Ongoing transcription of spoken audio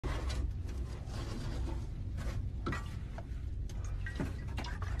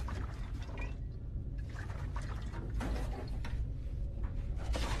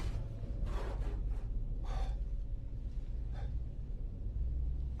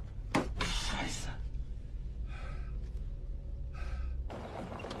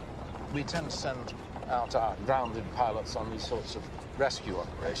We tend to send out our grounded pilots on these sorts of rescue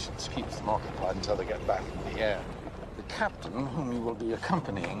operations, keeps them occupied until they get back in the air. The captain, whom you will be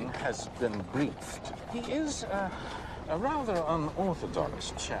accompanying, has been briefed. He is a rather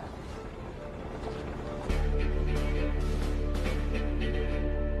unorthodox chap.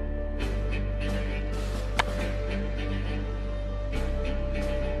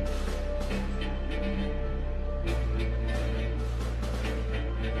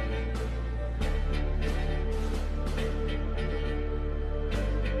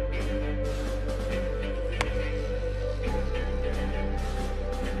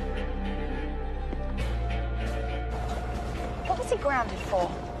 Grounded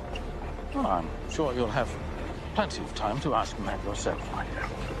for? Well, I'm sure you'll have plenty of time to ask him that yourself, my dear.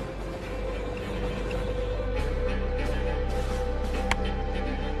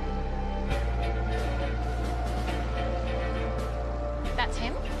 That's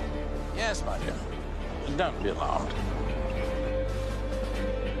him? Yes, my dear. Don't be alarmed.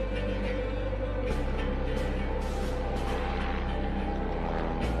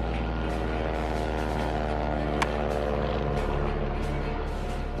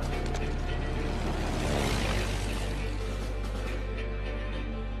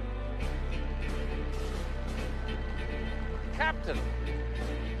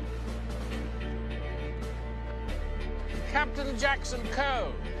 Captain Jackson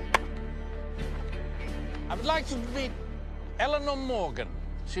Cole. I would like you to meet Eleanor Morgan.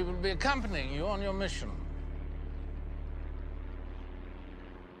 She will be accompanying you on your mission.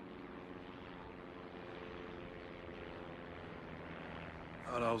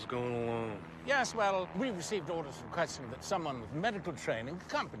 Thought I was going alone. Yes, well, we received orders requesting that someone with medical training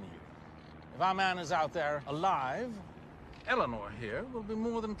accompany you. If our man is out there alive, Eleanor here will be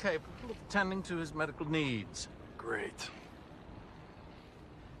more than capable of attending to his medical needs. Great.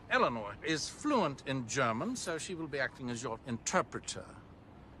 Eleanor is fluent in German, so she will be acting as your interpreter.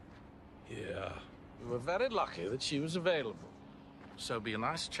 Yeah. We were very lucky that she was available. So be a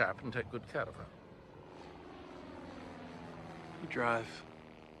nice chap and take good care of her. You drive.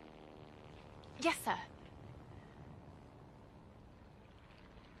 Yes, sir.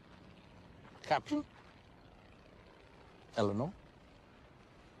 Captain? Eleanor?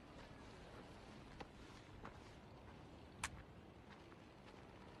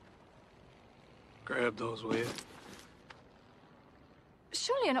 Grab those, will you?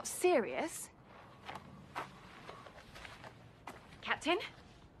 Surely you're not serious. Captain?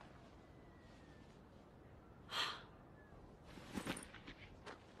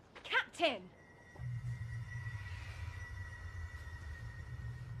 Captain!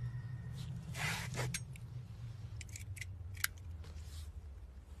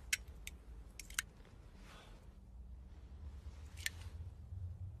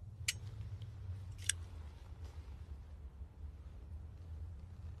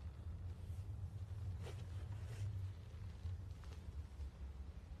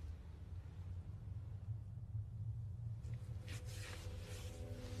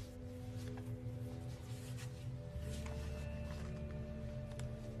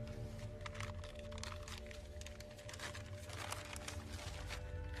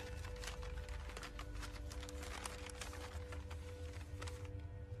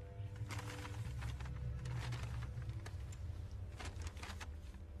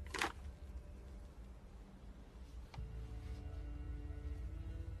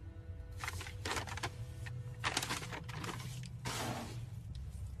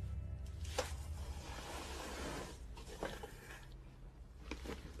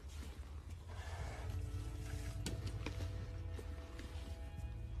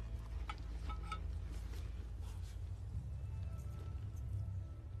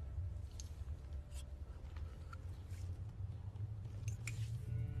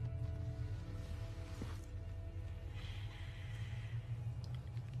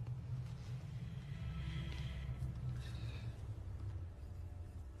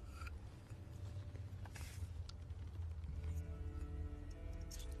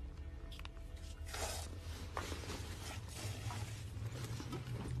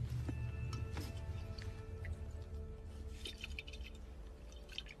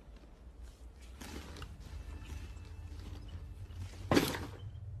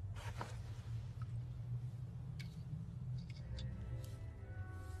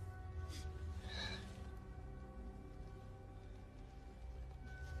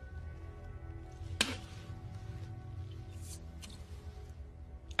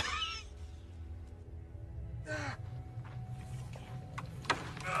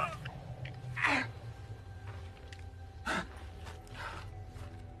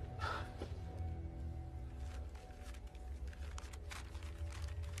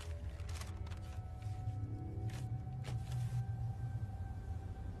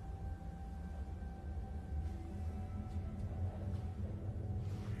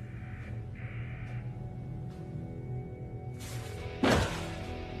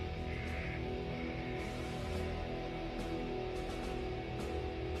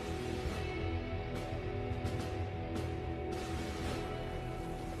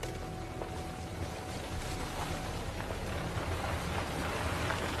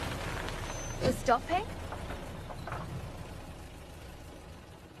 We're stopping?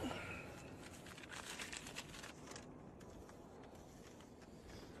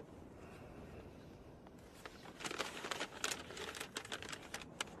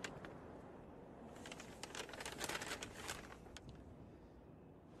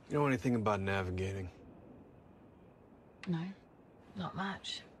 You know anything about navigating? No, not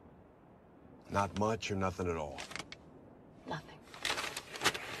much. Not much or nothing at all? Nothing.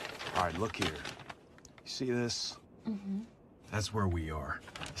 All right, look here. You see this? Mm-hmm. That's where we are.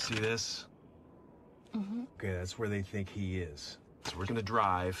 You see this? Mm-hmm. Okay, that's where they think he is. So we're gonna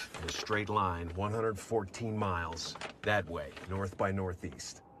drive in a straight line, 114 miles that way, north by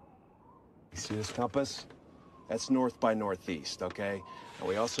northeast. You see this compass? That's north by northeast, okay? And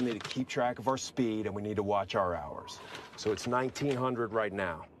we also need to keep track of our speed and we need to watch our hours. So it's 1900 right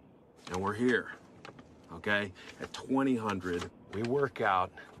now, and we're here, okay? At 2000, we work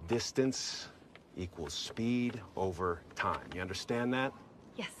out distance equals speed over time. You understand that?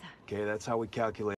 Yes, sir. Okay, that's how we calculate